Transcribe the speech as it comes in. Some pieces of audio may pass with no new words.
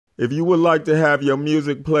If you would like to have your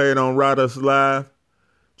music played on Rodders Live,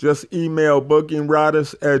 just email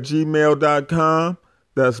bookingrodders@gmail.com.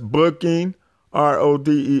 That's booking,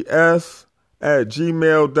 RODES,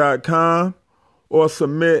 @gmail.com, or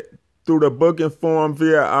submit through the booking form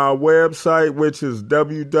via our website, which is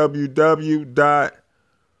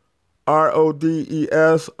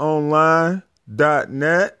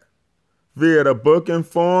www.rodesonline.net via the booking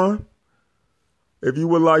form. If you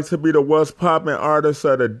would like to be the What's Poppin' Artist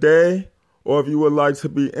of the Day, or if you would like to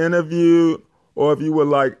be interviewed, or if you would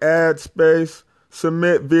like ad space,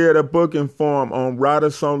 submit via the booking form on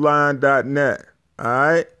rodesonline.net. All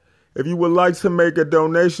right? If you would like to make a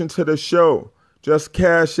donation to the show, just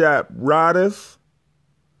Cash App Rodders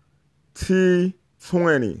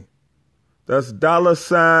T20. That's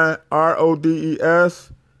 $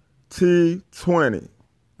 RODES T20.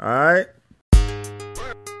 All right?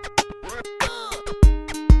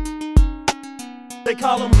 They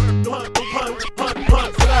call him Hunt,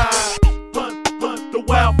 the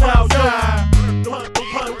wild fowl, yeah.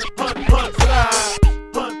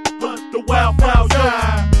 Hunt, the wild fowl,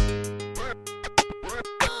 yeah.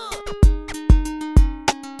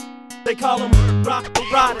 They call him Rock the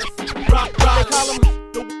Rodders, Rock. They call him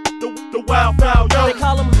the wild fowl, yo. They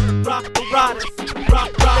call him Rock the Rodders,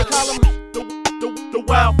 Rock. They call him the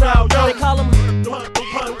wild fowl, yo. They call him Hunt.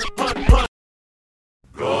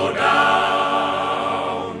 Go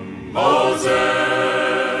down,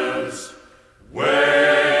 Moses,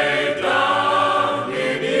 way down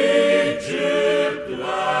in Egypt land.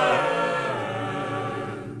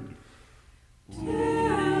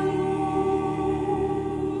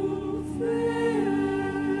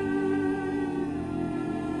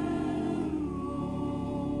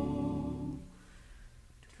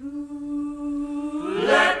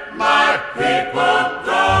 Let my people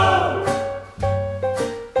go.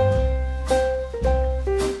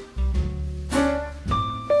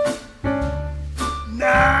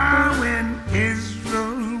 Now when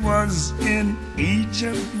Israel was in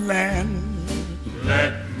Egypt land,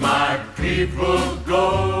 Let my people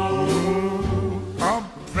go.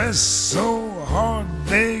 oppressed so hard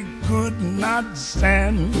they could not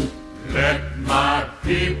stand. Let my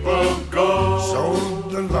people go. So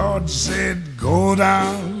the Lord said, go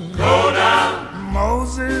down,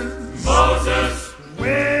 Moses,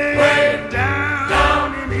 way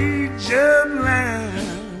down in Egypt land.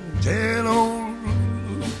 Tell old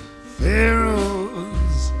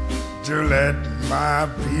Pharaohs to let my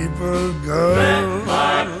people go. Let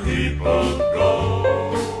my people go.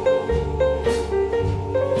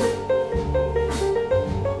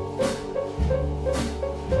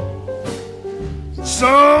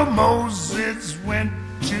 So Moses went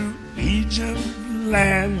to Egypt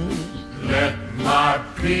land. Let my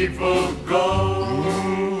people go.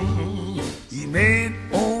 He made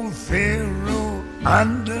old Pharaoh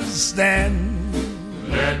understand.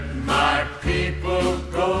 Let my people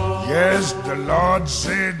go. Yes, the Lord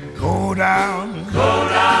said, go down,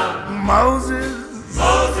 Moses,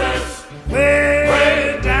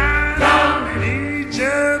 way down in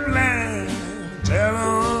Egypt land. Tell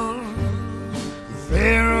old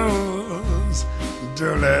Pharaohs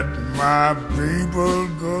to let my people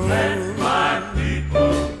go. Let my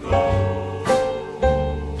people go.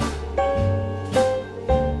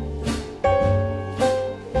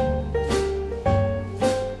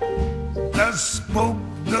 Thus spoke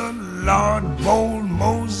the Lord, bold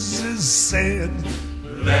Moses said,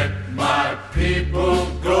 Let my people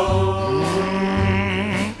go.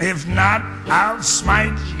 if not, I'll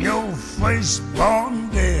smite your firstborn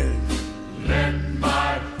dead. Let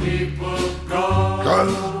my people go.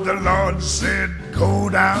 'Cause the Lord said, go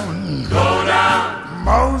down,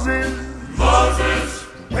 Moses,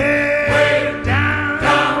 way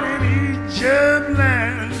down in Egypt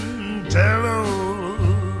land. Tell old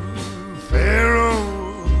Pharaoh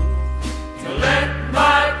To let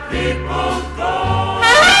my people go.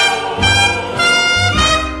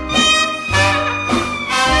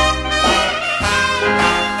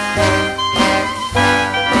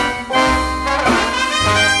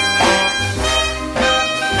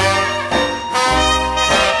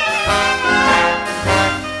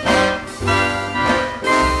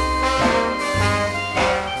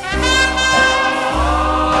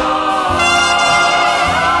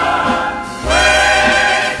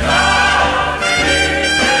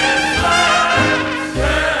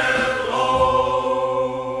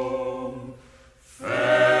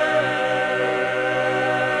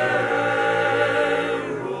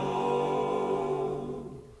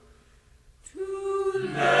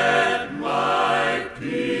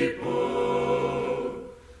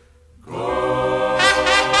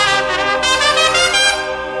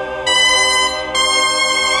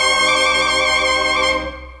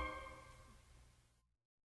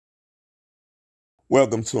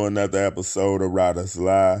 Welcome to another episode of Riders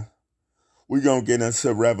Live. We're going to get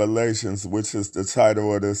into Revelations, which is the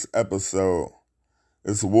title of this episode.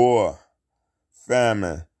 It's war,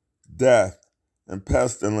 famine, death, and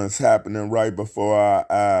pestilence happening right before our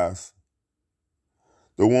eyes.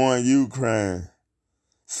 The war in Ukraine,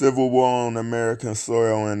 civil war on American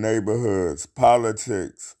soil and neighborhoods,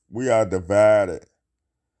 politics, we are divided.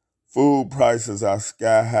 Food prices are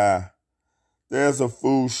sky high. There's a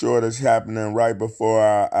food shortage happening right before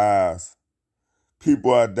our eyes.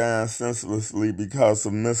 People are dying senselessly because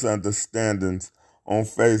of misunderstandings on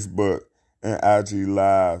Facebook and IG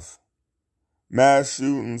Lives. Mass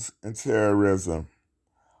shootings and terrorism.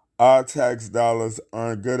 Our tax dollars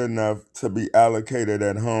aren't good enough to be allocated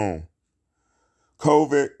at home.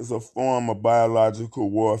 COVID is a form of biological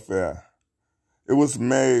warfare. It was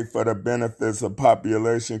made for the benefits of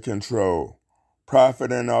population control,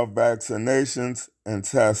 profiting off vaccinations and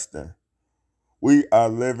testing. We are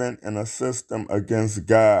living in a system against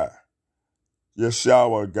God,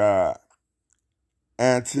 Yeshua God,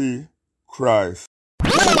 Antichrist.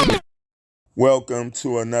 Welcome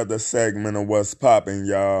to another segment of What's Poppin',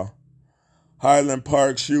 y'all. Highland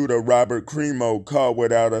Park shooter Robert Crimo caught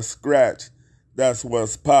without a scratch. That's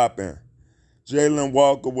what's poppin'. Jayland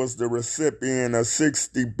Walker was the recipient of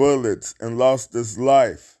 60 bullets and lost his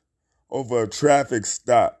life over a traffic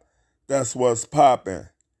stop. That's what's poppin'.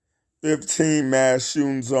 15 mass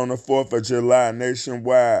shootings on the 4th of July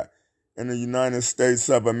nationwide in the United States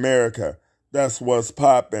of America. That's what's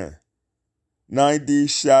poppin'. 90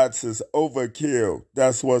 shots is overkill.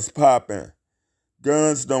 That's what's poppin'.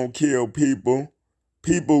 Guns don't kill people.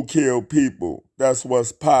 People kill people. That's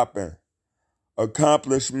what's poppin'.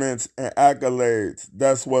 Accomplishments and accolades.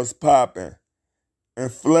 That's what's poppin'.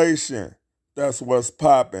 Inflation. That's what's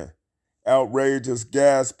poppin'. Outrageous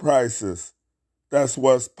gas prices. That's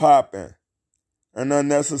what's poppin'. An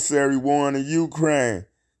unnecessary war in the Ukraine.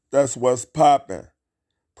 That's what's poppin'.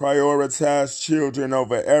 Prioritize children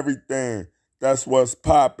over everything. That's what's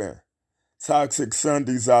poppin'. Toxic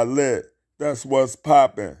Sundays are lit. That's what's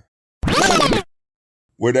poppin'.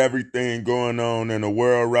 With everything going on in the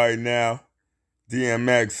world right now,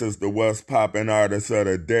 DMX is the What's Poppin' artist of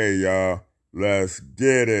the day, y'all. Let's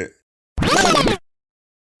get it.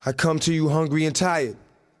 I come to you hungry and tired.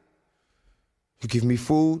 You give me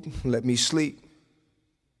food, let me sleep.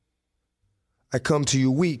 I come to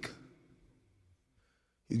you weak.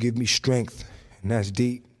 You give me strength, and that's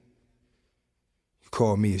deep. You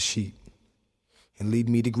call me a sheep and lead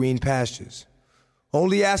me to green pastures,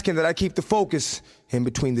 only asking that I keep the focus in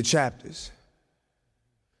between the chapters.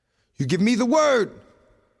 You give me the word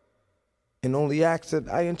and only ask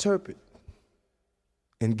that I interpret,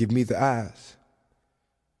 and give me the eyes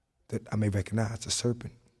that I may recognize the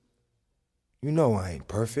serpent. You know I ain't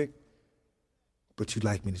perfect, but you'd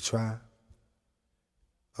like me to try.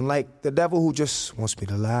 Unlike the devil who just wants me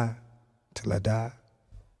to lie till I die.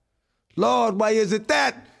 Lord, why is it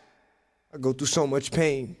that I go through so much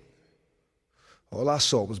pain? All I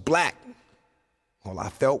saw was black. All I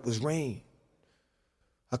felt was rain.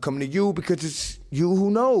 I come to you because it's you who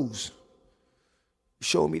knows. You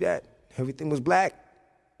showed me that everything was black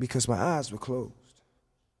because my eyes were closed.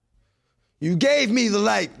 You gave me the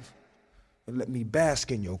light and let me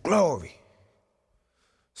bask in your glory.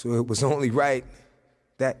 So it was only right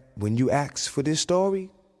that when you asked for this story,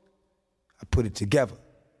 I put it together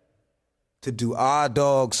to do our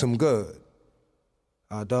dogs some good.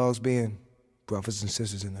 Our dogs being brothers and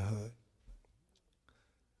sisters in the hood.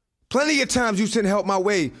 Plenty of times you sent help my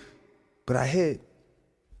way, but I hid.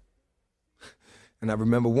 And I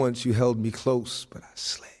remember once you held me close, but I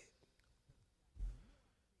slid.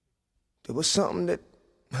 There was something that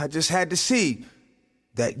I just had to see,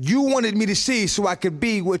 that you wanted me to see so I could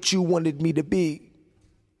be what you wanted me to be.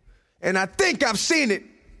 And I think I've seen it,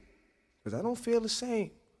 because I don't feel the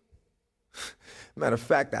same. Matter of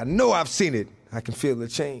fact, I know I've seen it. I can feel the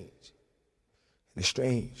change. And it's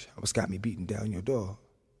strange how it's got me beating down your door.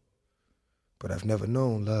 But I've never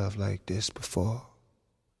known love like this before.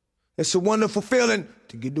 It's a wonderful feeling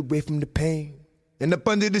to get away from the pain. And up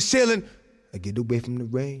under the ceiling, I get away from the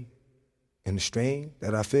rain. And the strain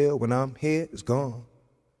that I feel when I'm here is gone.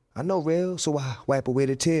 I know real, so I wipe away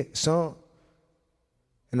the tear. It's on.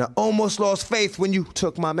 And I almost lost faith when you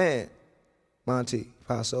took my man, Monty,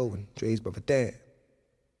 Paso, and Dre's brother Dan.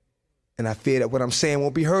 And I fear that what I'm saying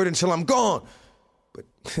won't be heard until I'm gone. But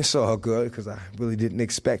it's all good, because I really didn't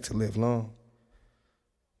expect to live long.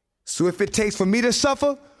 So if it takes for me to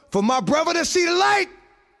suffer, for my brother to see the light,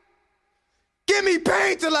 give me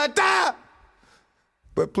pain till I die.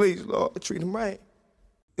 But please, Lord, treat him right.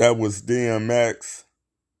 That was DMX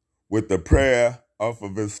with the prayer off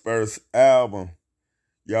of his first album.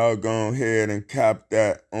 Y'all go ahead and cop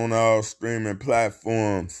that on all streaming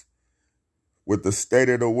platforms. With the state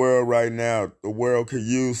of the world right now, the world could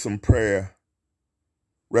use some prayer.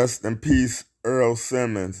 Rest in peace, Earl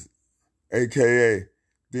Simmons, a.k.a.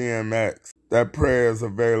 DMX. That prayer is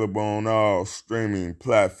available on all streaming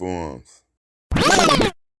platforms.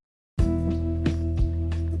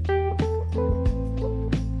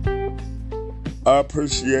 I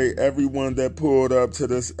appreciate everyone that pulled up to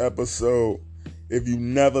this episode. If you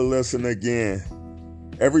never listen again,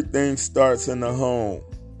 everything starts in the home.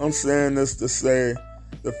 I'm saying this to say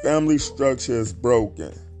the family structure is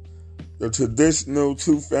broken. The traditional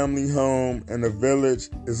two-family home in the village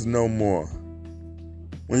is no more.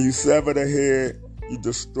 When you sever the head, you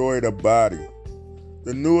destroy the body.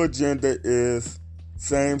 The new agenda is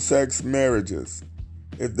same-sex marriages.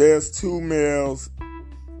 If there's 2 males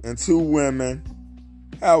and 2 women,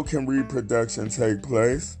 how can reproduction take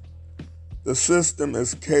place? The system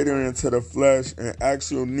is catering to the flesh and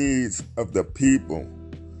actual needs of the people,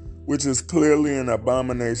 which is clearly an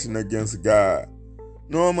abomination against God.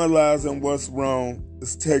 Normalizing what's wrong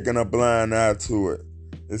is taking a blind eye to it.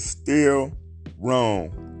 It's still wrong.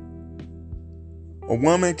 A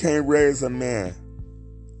woman can't raise a man.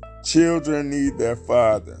 Children need their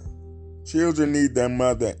father. Children need their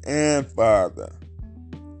mother and father.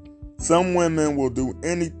 Some women will do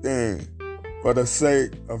anything for the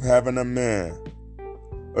sake of having a man.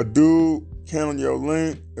 A dude counting your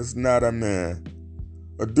length is not a man.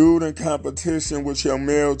 A dude in competition with your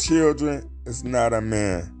male children is not a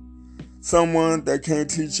man. Someone that can't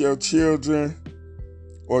teach your children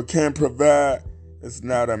or can't provide is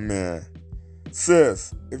not a man.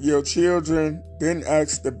 Sis, if your children didn't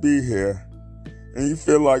ask to be here and you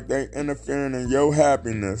feel like they interfering in your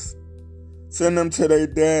happiness, send them to their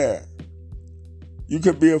dad. You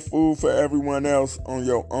could be a fool for everyone else on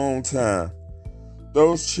your own time.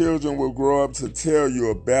 Those children will grow up to tell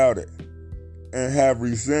you about it and have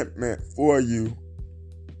resentment for you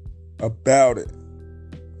about it.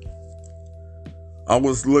 I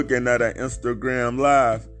was looking at an Instagram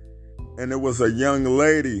live and it was a young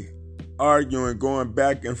lady arguing, going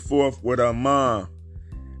back and forth with her mom.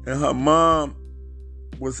 And her mom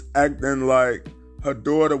was acting like her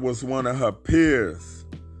daughter was one of her peers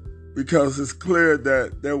because it's clear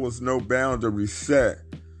that there was no boundary set.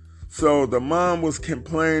 So the mom was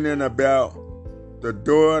complaining about the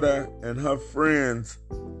daughter and her friends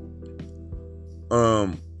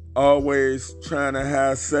always trying to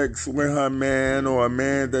have sex with her man or a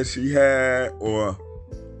man that she had, or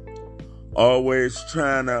always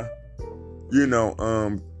trying to,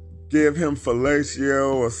 give him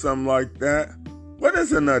fellatio or something like that. What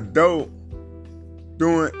is an adult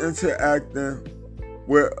doing interacting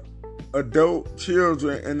with adult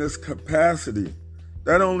children in this capacity?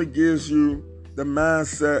 That only gives you the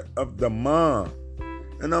mindset of the mom.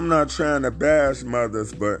 And I'm not trying to bash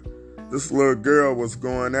mothers, but this little girl was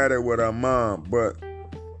going at it with her mom. But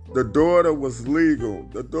the daughter was legal.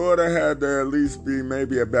 The daughter had to at least be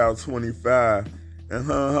maybe about 25. And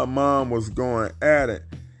her mom was going at it.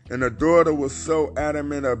 And the daughter was so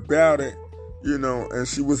adamant about it, and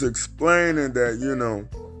she was explaining that,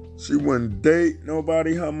 she wouldn't date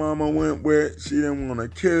nobody her mama went with. She didn't want to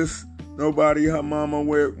kiss nobody her mama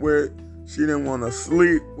went with. She didn't want to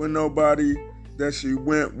sleep with nobody that she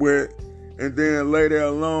went with. And then later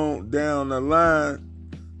along down the line,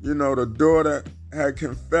 the daughter had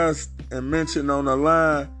confessed and mentioned on the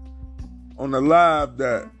live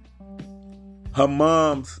that her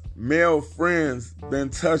mom's male friends been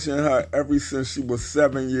touching her ever since she was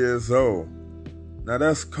 7 years old. Now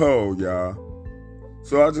that's cold, y'all.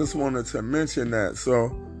 So I just wanted to mention that. So,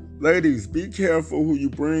 ladies, be careful who you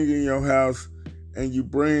bring in your house and you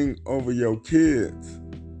bring over your kids,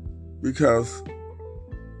 because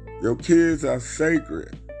your kids are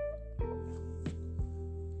sacred.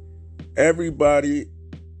 Everybody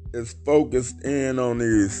is focused in on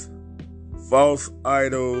these false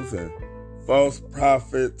idols and false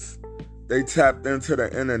prophets. They tapped into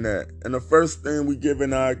the internet. And the first thing we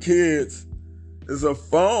giving our kids is a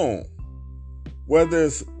phone. Whether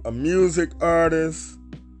it's a music artist,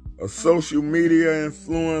 a social media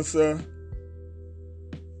influencer,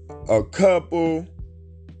 a couple,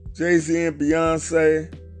 Jay-Z and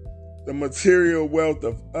Beyonce, the material wealth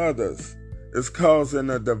of others is causing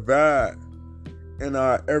a divide in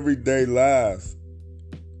our everyday lives.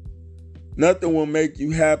 Nothing will make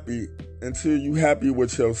you happy until you're happy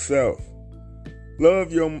with yourself.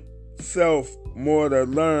 Love yourself more to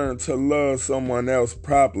learn to love someone else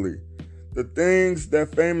properly. The things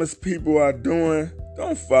that famous people are doing,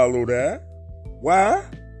 don't follow that. Why?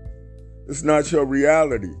 It's not your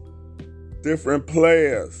reality. Different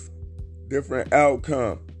players, different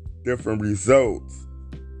outcome, different results.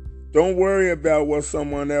 Don't worry about what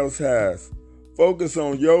someone else has. Focus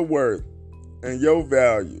on your worth and your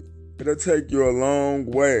value. It'll take you a long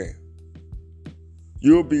way.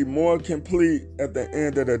 You'll be more complete at the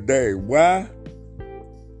end of the day. Why?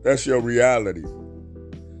 That's your reality.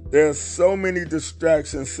 There's so many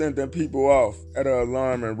distractions sending people off at an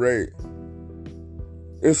alarming rate.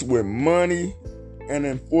 It's with money and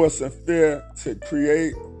enforcing fear to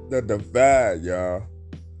create the divide, y'all.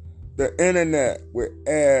 The internet with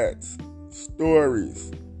ads,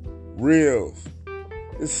 stories, reels.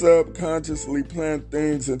 It subconsciously plants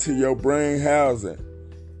things into your brain housing,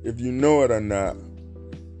 if you know it or not.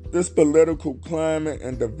 This political climate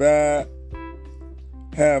and divide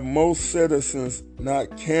have most citizens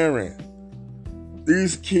not caring.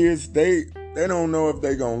 These kids, they don't know if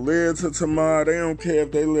they're going to live till tomorrow. They don't care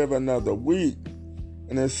if they live another week.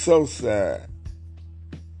 And it's so sad.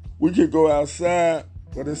 We could go outside,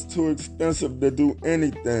 but it's too expensive to do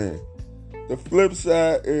anything. The flip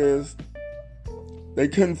side is they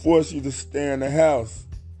couldn't force you to stay in the house,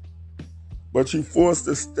 but you forced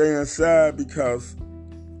to stay inside because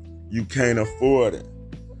you can't afford it.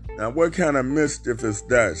 Now, what kind of mischief is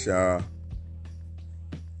that, y'all?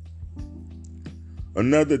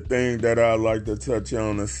 Another thing that I like to touch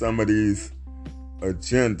on is some of these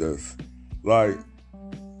agendas, like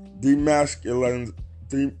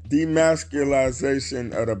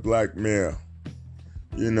demasculization of the black male.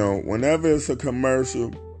 You know, whenever it's a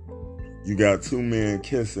commercial, you got two men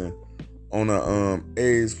kissing on a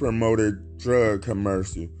AIDS-promoted drug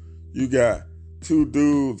commercial. You got two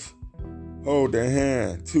dudes holding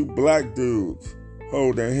hand, two black dudes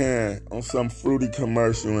holding hand on some fruity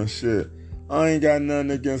commercial and shit. I ain't got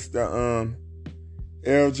nothing against the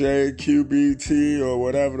LJQBT or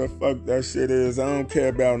whatever the fuck that shit is. I don't care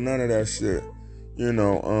about none of that shit. You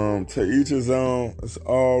know, to each his own. It's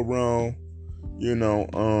all wrong. You know,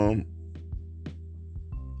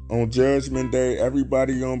 on Judgment Day,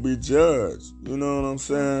 everybody gonna be judged. You know what I'm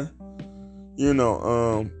saying? You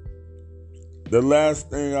know, the last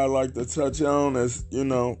thing I like to touch on is, you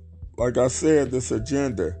know, like I said, this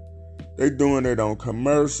agenda. They doing it on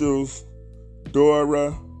commercials,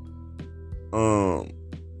 Dora,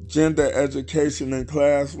 gender education in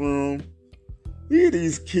classroom. Leave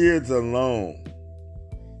these kids alone.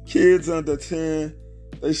 Kids under 10,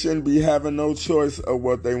 they shouldn't be having no choice of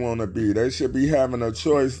what they want to be. They should be having a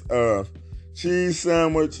choice of cheese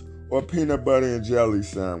sandwich or peanut butter and jelly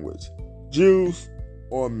sandwich, juice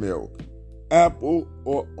or milk, apple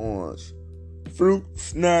or orange, fruit,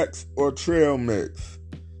 snacks, or trail mix.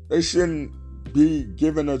 They shouldn't be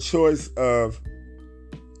given a choice of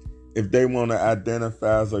if they want to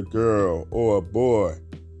identify as a girl or a boy.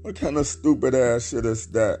 What kind of stupid ass shit is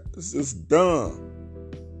that? It's just dumb.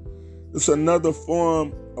 It's another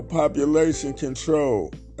form of population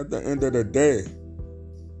control at the end of the day.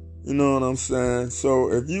 You know what I'm saying? So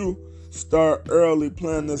if you start early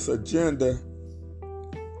planning this agenda,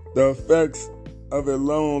 the effects of it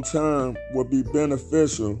long term will be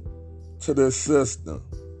beneficial to this system.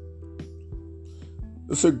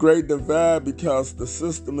 It's a great divide because the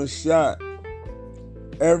system is shot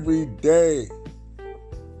every day.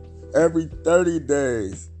 Every 30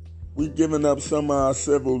 days, we giving up some of our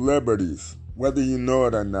civil liberties, whether you know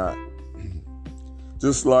it or not.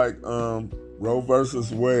 Just like Roe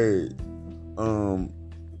versus Wade, the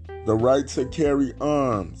right to carry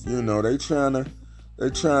arms. You know, they trying to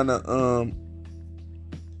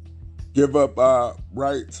give up our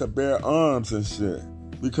right to bear arms and shit.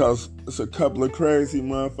 Because it's a couple of crazy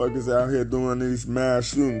motherfuckers out here doing these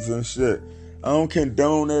mass shootings and shit. I don't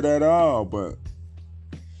condone it at all, but,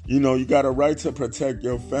 you know, you got a right to protect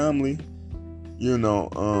your family. You know,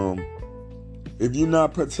 if you're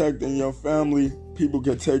not protecting your family, people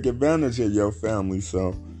can take advantage of your family.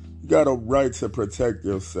 So you got a right to protect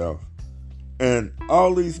yourself. And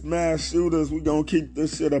all these mass shooters, we gonna keep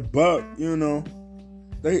this shit a buck, you know.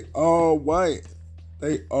 They all white.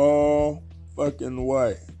 They all fucking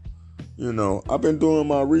white. You know, I've been doing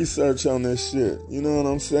my research on this shit. You know what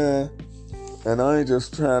I'm saying? And I ain't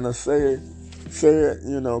just trying to say it,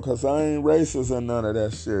 you know, because I ain't racist or none of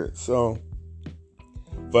that shit. So,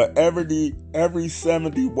 for every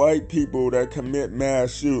 70 white people that commit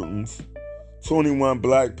mass shootings, 21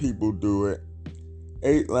 black people do it,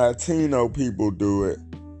 8 Latino people do it,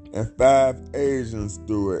 and 5 Asians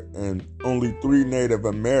do it, and only 3 Native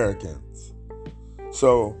Americans.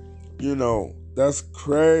 So, you know, that's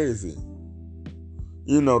crazy.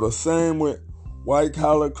 You know, the same with white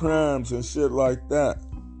collar crimes and shit like that.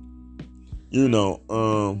 You know,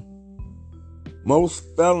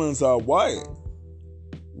 Most felons are white.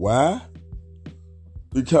 Why?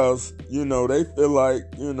 Because, they feel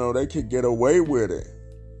like, they could get away with it.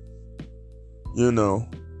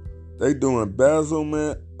 They do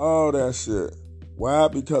embezzlement, all that shit. Why?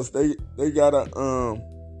 Because they gotta,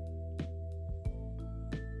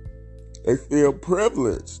 they feel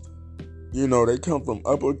privileged. They come from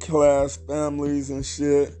upper class families and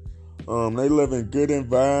shit. They live in good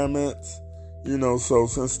environments. So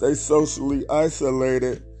since they socially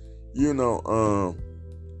isolated,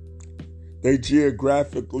 they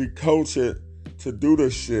geographically cultured to do the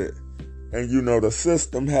shit. And the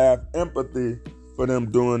system have empathy for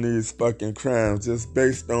them doing these fucking crimes just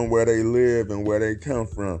based on where they live and where they come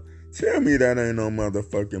from. Tell me that ain't no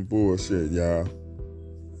motherfucking bullshit, y'all.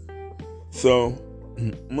 So,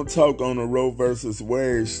 I'm gonna talk on the Roe versus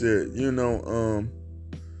Wade shit.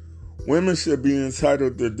 Women should be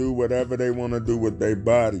entitled to do whatever they want to do with their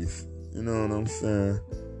bodies. You know what I'm saying?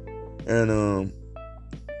 And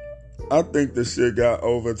I think the shit got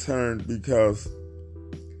overturned because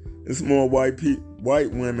it's more white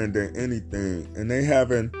women than anything, and they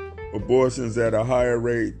having abortions at a higher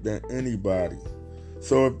rate than anybody.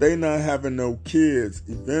 So if they not having no kids,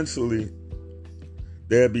 eventually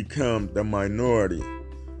they'll become the minority,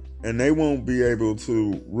 and they won't be able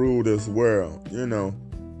to rule this world.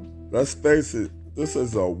 Let's face it, this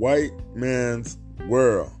is a white man's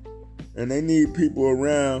world, and they need people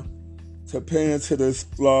around to pay into this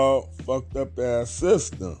flawed, fucked up ass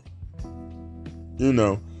system.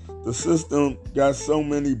 The system got so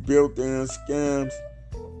many built-in scams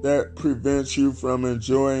that prevent you from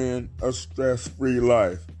enjoying a stress-free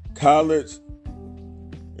life. College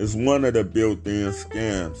is one of the built-in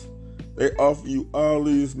scams. They offer you all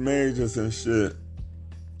these majors and shit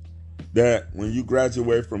that when you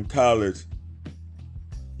graduate from college,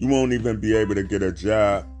 you won't even be able to get a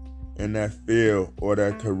job in that field or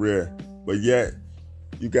that career. But yet,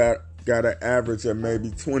 you got an average of maybe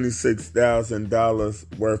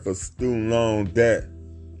 $26,000 worth of student loan debt.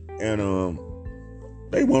 And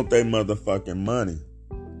they want their motherfucking money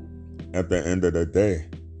at the end of the day.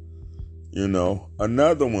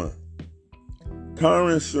 Another one.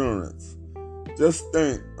 Car insurance. Just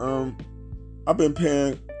think, I've been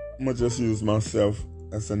paying, I'm going to just use myself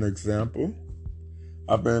as an example.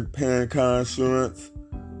 I've been paying car insurance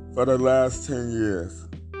for the last 10 years.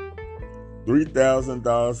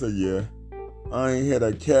 $3,000 a year. I ain't hit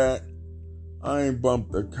a cat. I ain't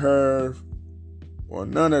bumped a curve or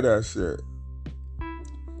none of that shit.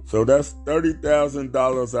 So that's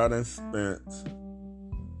 $30,000 I done spent.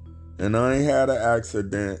 And I ain't had an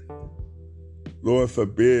accident. Lord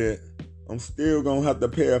forbid. I'm still gonna have to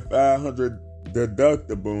pay a $500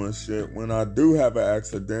 deductible and shit when I do have an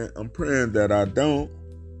accident. I'm praying that I don't.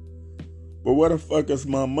 But where the fuck is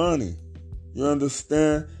my money? You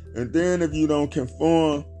understand? And then if you don't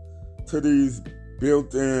conform to these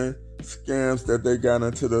built-in scams that they got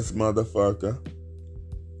into this motherfucker,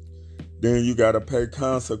 then you gotta pay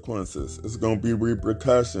consequences. It's gonna be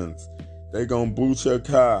repercussions. They gonna boot your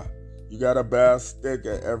car. You gotta buy a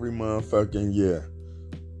sticker every motherfucking year.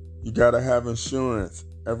 You gotta have insurance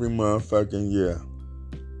every motherfucking year.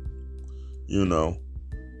 You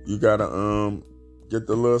gotta get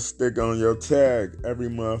the little stick on your tag every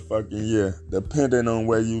motherfucking year, depending on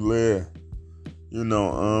where you live.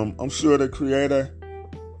 I'm sure the creator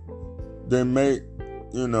didn't make,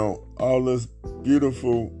 all this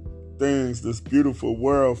beautiful things, this beautiful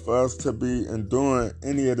world for us to be enduring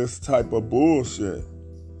any of this type of bullshit.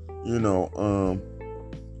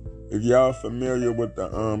 If y'all familiar with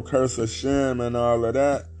the curse of Shem and all of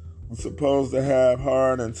that, we're supposed to have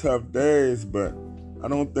hard and tough days, but I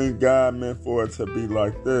don't think God meant for it to be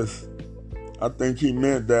like this. I think he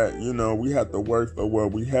meant that, we have to work for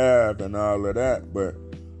what we have and all of that. But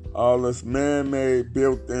all this man-made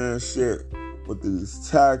built-in shit with these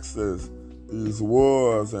taxes, these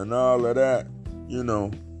wars and all of that, you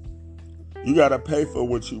got to pay for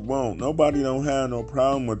what you want. Nobody don't have no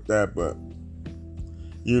problem with that. But,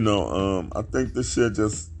 I think this shit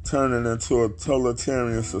just turning into a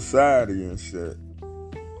totalitarian society and shit.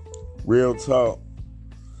 Real talk.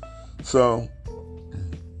 So,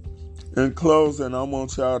 in closing, I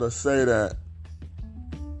want y'all to say that.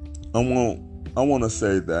 I want to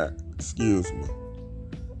say that. Excuse me.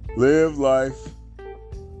 Live life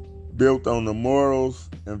built on the morals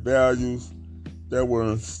and values that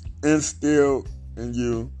were instilled in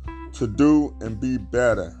you to do and be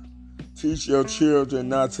better. Teach your children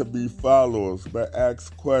not to be followers, but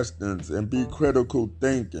ask questions and be critical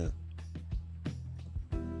thinking.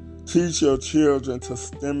 Teach your children to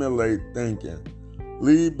stimulate thinking.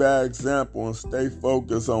 Lead by example and stay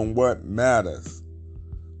focused on what matters.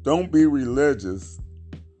 Don't be religious,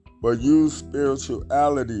 but use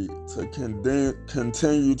spirituality to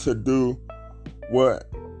continue to do what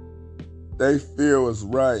they feel is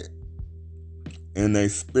right in their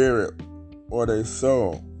spirit or their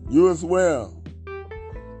soul. You as well.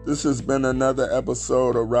 This has been another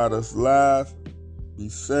episode of Riders Live. Be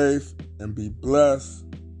safe and be blessed.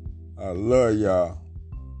 I love y'all.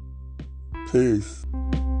 Peace.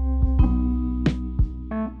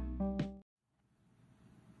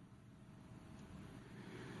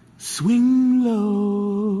 Swing low,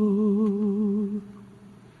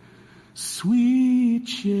 sweet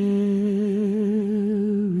chariot,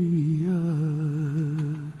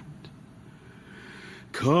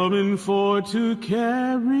 coming for to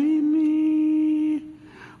carry me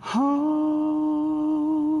home.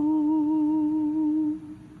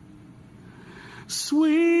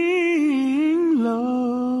 Swing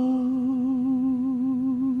low,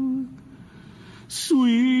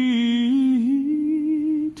 sweet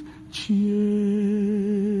chariot,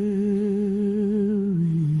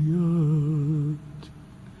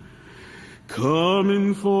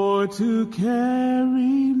 coming for to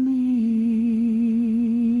carry me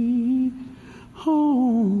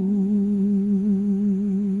home.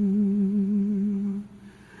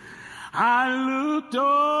 I looked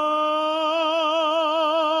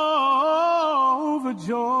over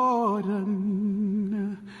Jordan,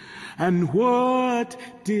 and what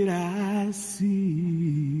did I see?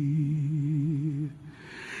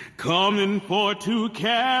 Coming for to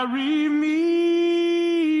carry me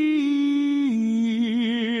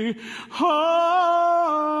home.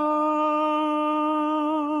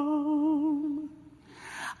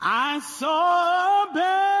 I saw a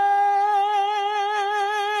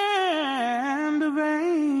band of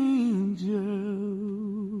angels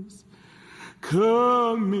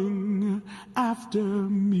coming after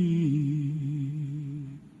me,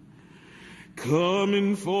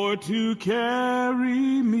 coming for to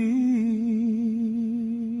carry me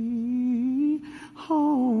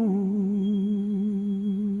home.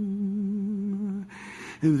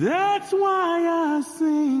 That's why I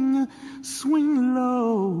sing, swing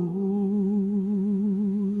low,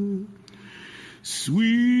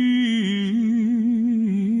 sweet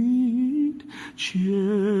chariot,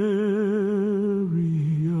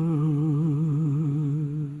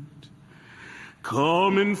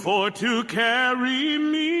 coming for to carry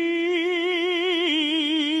me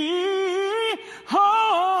home.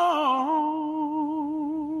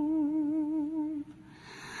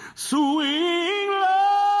 Swing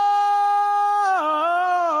low,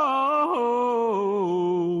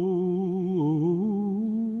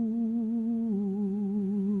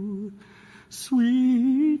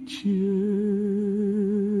 sweet chariot,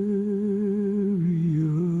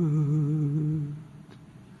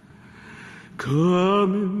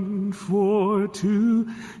 coming for to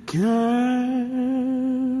carry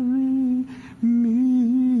me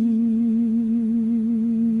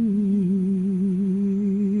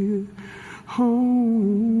home.